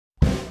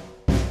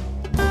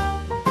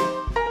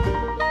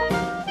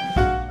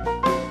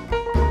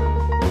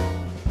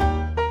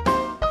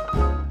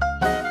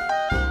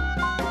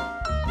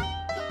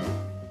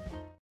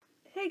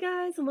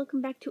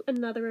welcome back to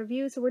another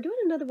review. So we're doing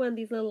another one of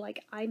these little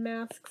like eye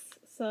masks.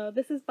 So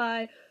this is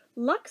by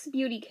Luxe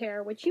Beauty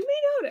Care, which you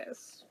may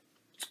notice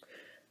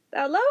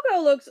that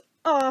logo looks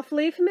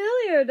awfully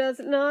familiar,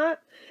 does it not?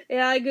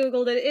 Yeah, I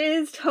googled it. It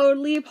is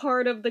totally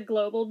part of the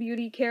global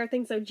beauty care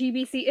thing, so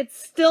GBC, it's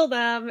still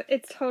them.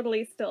 It's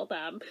totally still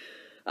them.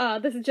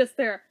 This is just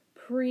their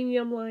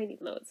premium line,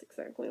 even though it's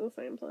exactly the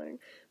same thing.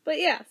 But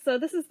yeah, so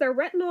this is their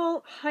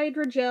Retinol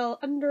Hydrogel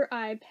under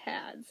eye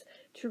pads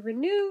to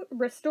renew,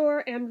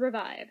 restore, and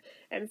revive.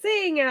 And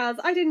seeing as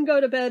I didn't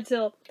go to bed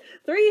till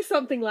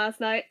 3-something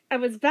last night, I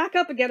was back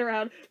up again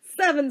around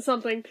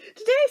 7-something,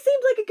 today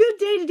seemed like a good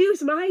day to do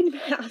some eye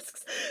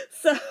masks.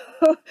 So,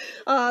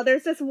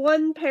 there's just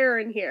one pair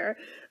in here,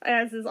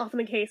 as is often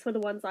the case with the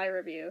ones I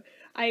review.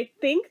 I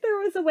think there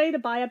was a way to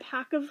buy a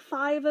pack of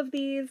 5 of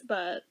these,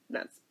 but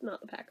that's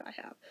not the pack I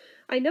have.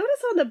 I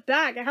notice on the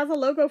back it has a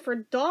logo for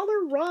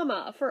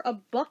Dollarama for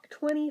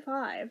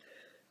 $1.25.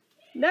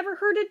 Never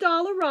heard of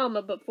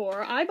Dollarama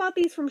before. I bought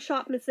these from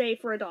Shop Miss A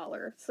for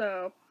 $1.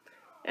 So,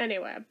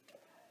 anyway.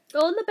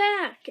 On the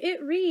back,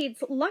 it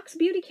reads, Luxe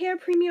Beauty Care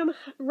Premium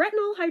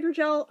Retinol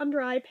Hydrogel Under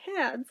Eye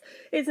Pads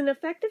is an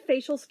effective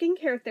facial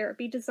skincare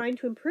therapy designed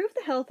to improve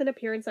the health and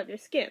appearance of your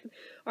skin.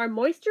 Our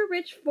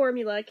moisture-rich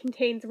formula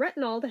contains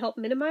retinol to help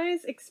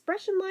minimize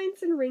expression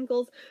lines and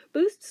wrinkles,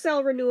 boost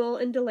cell renewal,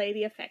 and delay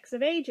the effects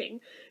of aging.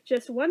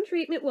 Just one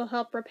treatment will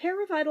help repair,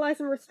 revitalize,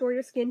 and restore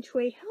your skin to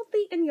a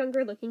healthy and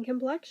younger-looking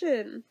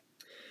complexion.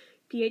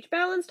 pH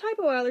balanced,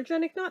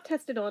 hypoallergenic, not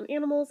tested on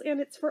animals,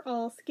 and it's for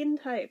all skin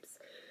types.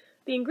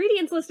 The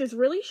ingredients list is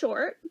really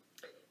short.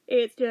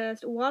 It's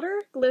just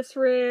water,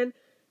 glycerin,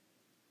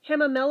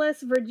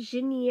 Hamamelis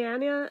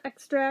virginiana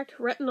extract,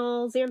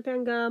 retinol,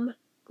 xanthan gum,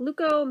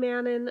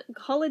 glucomannan,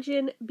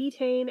 collagen,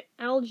 betaine,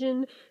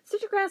 algin,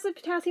 citric acid,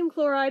 potassium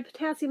chloride,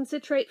 potassium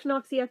citrate,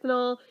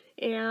 phenoxyethanol,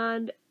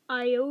 and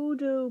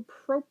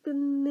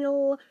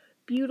iodopropenyl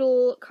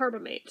butyl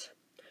carbamate.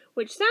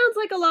 Which sounds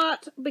like a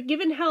lot, but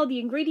given how the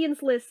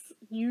ingredients lists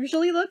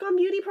usually look on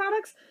beauty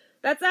products,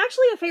 that's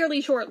actually a fairly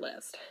short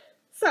list.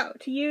 So,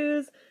 to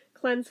use,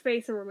 cleanse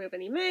face and remove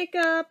any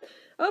makeup,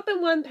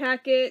 open one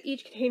packet,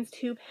 each contains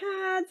 2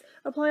 pads,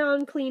 apply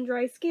on clean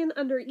dry skin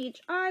under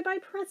each eye by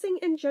pressing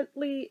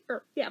gently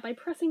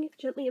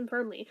and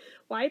firmly.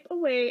 Wipe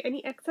away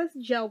any excess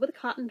gel with a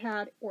cotton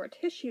pad or a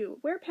tissue.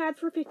 Wear pads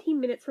for 15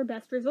 minutes for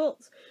best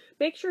results.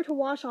 Make sure to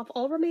wash off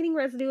all remaining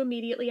residue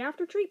immediately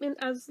after treatment,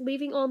 as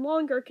leaving on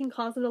longer can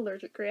cause an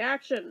allergic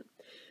reaction.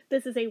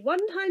 This is a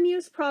one-time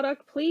use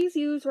product. Please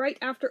use right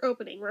after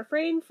opening.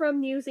 Refrain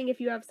from using if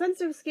you have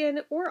sensitive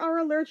skin or are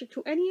allergic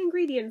to any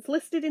ingredients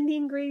listed in the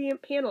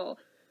ingredient panel.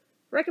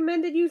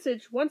 Recommended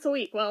usage once a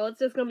week. Well, it's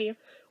just gonna be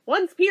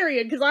once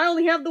period because I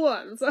only have the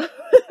one. So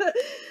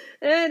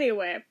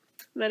anyway,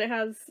 and then it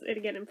has it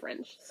again in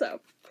French. So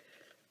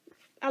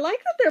I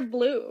like that they're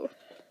blue.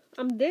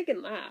 I'm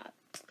digging that.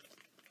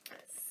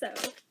 So,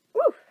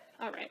 woo,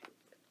 all right.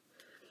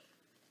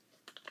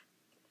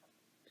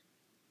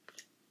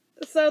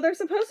 So they're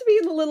supposed to be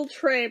in the little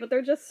tray, but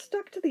they're just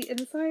stuck to the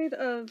inside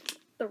of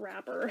the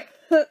wrapper.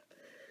 So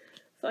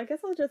I guess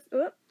I'll just,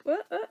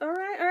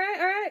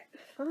 alright,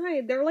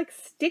 fine. They're like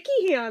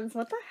sticky hands,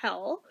 what the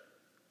hell?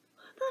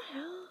 What the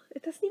hell?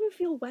 It doesn't even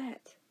feel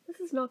wet. This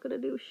is not gonna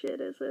do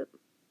shit, is it?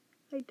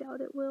 I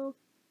doubt it will.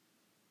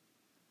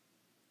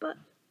 But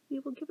we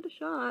will give it a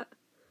shot.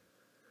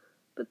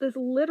 But this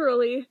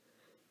literally,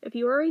 if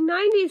you are a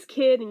 90s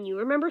kid and you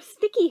remember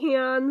sticky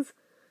hands,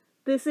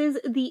 this is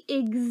the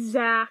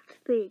exact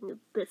thing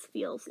this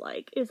feels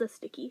like, is a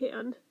sticky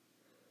hand.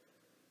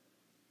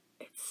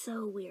 It's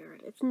so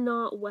weird. It's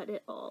not wet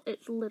at all.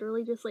 It's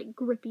literally just like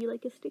grippy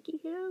like a sticky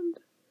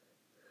hand.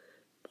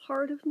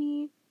 Part of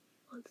me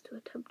wants to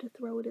attempt to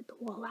throw it at the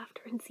wall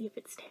after and see if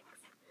it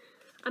sticks.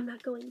 I'm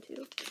not going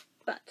to,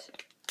 but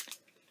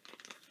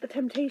the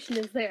temptation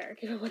is there,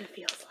 given what it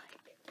feels like.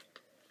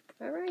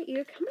 Alright,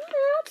 you come on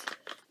out.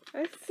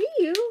 I see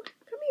you.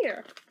 Come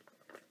here.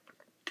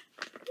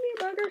 Come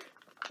here, bugger.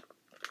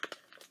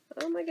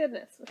 Oh my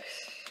goodness.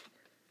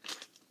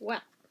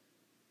 Wow.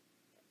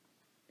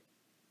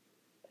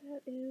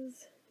 That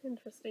is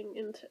interesting,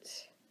 isn't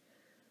it?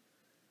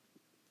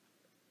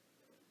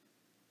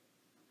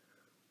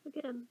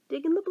 Again,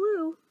 digging the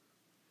blue.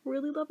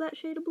 Really love that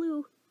shade of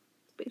blue.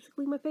 It's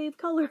basically my fave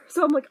color.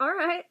 So I'm like,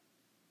 alright,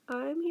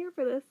 I'm here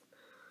for this.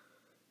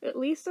 At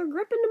least they're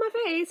gripping to my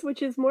face,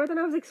 which is more than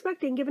I was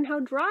expecting given how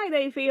dry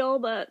they feel,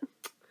 but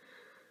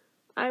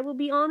I will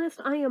be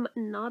honest, I am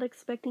not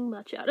expecting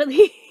much out of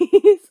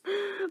these.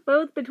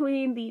 Both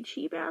between the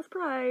cheap-ass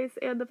price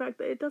and the fact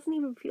that it doesn't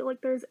even feel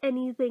like there's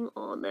anything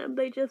on them.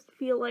 They just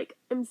feel like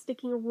I'm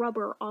sticking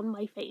rubber on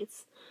my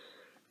face.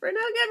 For no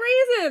good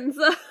reason!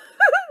 So,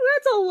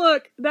 that's a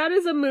look. That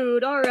is a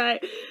mood.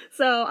 Alright.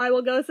 So, I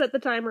will go set the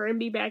timer and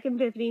be back in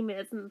 15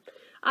 minutes, and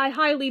I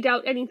highly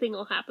doubt anything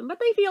will happen, but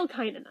they feel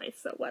kinda nice,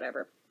 so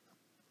whatever.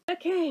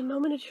 Okay,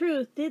 moment of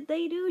truth. Did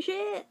they do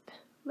shit?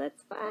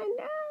 Let's find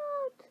out.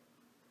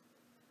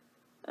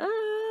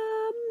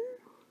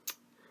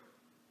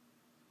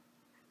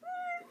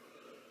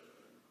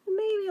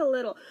 Maybe a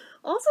little.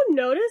 Also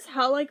notice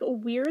how, like,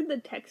 weird the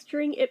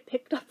texturing it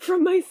picked up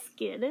from my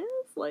skin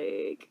is.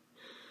 Like,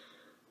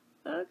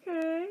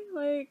 okay,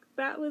 like,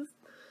 that was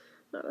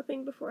not a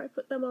thing before I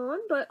put them on.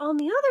 But on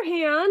the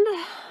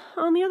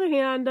other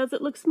hand, does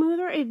it look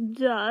smoother? It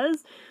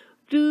does.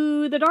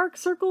 Do the dark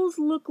circles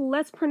look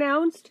less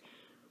pronounced?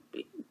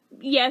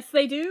 Yes,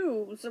 they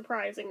do,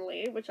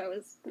 surprisingly, which I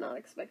was not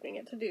expecting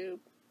it to do.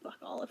 Fuck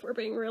all, if we're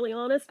being really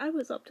honest. I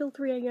was up till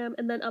 3 a.m.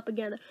 and then up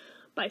again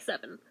by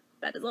 7.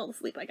 That is all the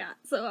sleep I got.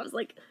 So I was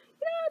like,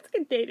 yeah, it's a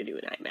good day to do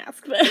an eye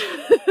mask. But it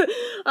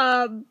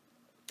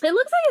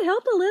looks like it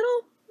helped a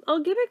little. I'll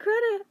give it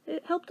credit.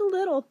 It helped a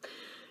little.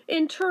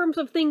 In terms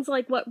of things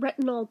like what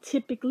retinol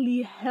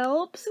typically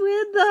helps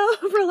with, though,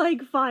 for,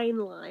 like, fine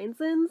lines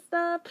and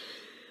stuff,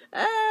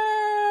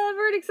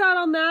 verdict's out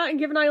on that, and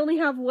given I only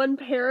have one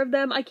pair of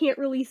them, I can't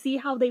really see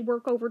how they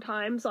work over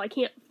time, so I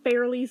can't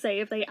fairly say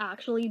if they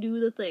actually do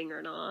the thing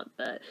or not.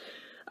 But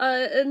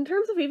in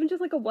terms of even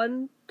just like a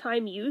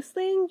one-time use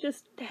thing,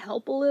 just to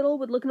help a little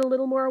with looking a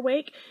little more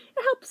awake,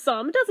 it helps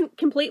some. It doesn't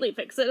completely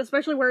fix it,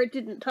 especially where it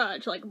didn't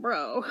touch. Like,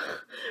 bro,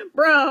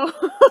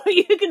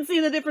 you can see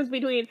the difference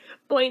between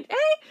point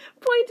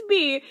A, point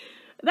B.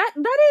 That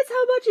is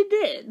how much it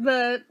did,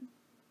 but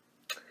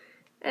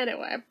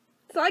anyway.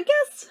 So I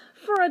guess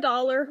for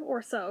 $1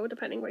 or so,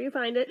 depending where you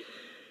find it,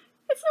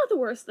 it's not the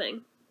worst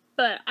thing.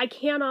 But I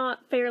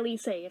cannot fairly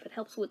say if it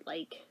helps with,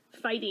 like,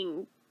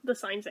 fighting the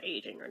signs of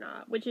aging or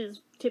not, which is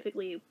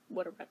typically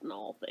what a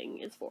retinol thing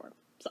is for.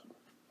 So,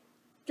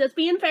 just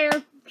being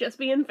fair.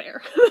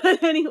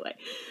 But anyway,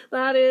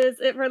 that is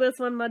it for this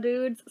one, my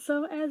dudes.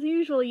 So, as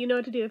usual, you know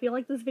what to do. If you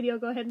like this video,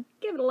 go ahead and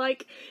give it a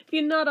like. If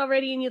you're not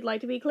already and you'd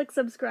like to be, click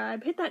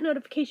subscribe. Hit that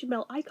notification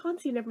bell icon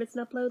so you never miss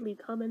an upload. Leave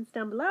comments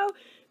down below.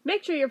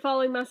 Make sure you're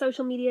following my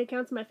social media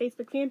accounts, my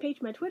Facebook fan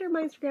page, my Twitter,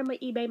 my Instagram, my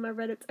eBay, my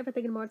Reddits,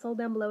 everything and more. It's all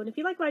down below. And if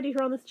you like what I do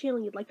here on this channel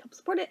and you'd like to help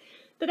support it,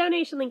 the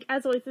donation link,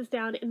 as always, is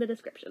down in the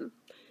description.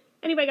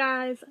 Anyway,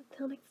 guys,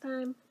 until next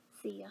time,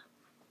 see ya.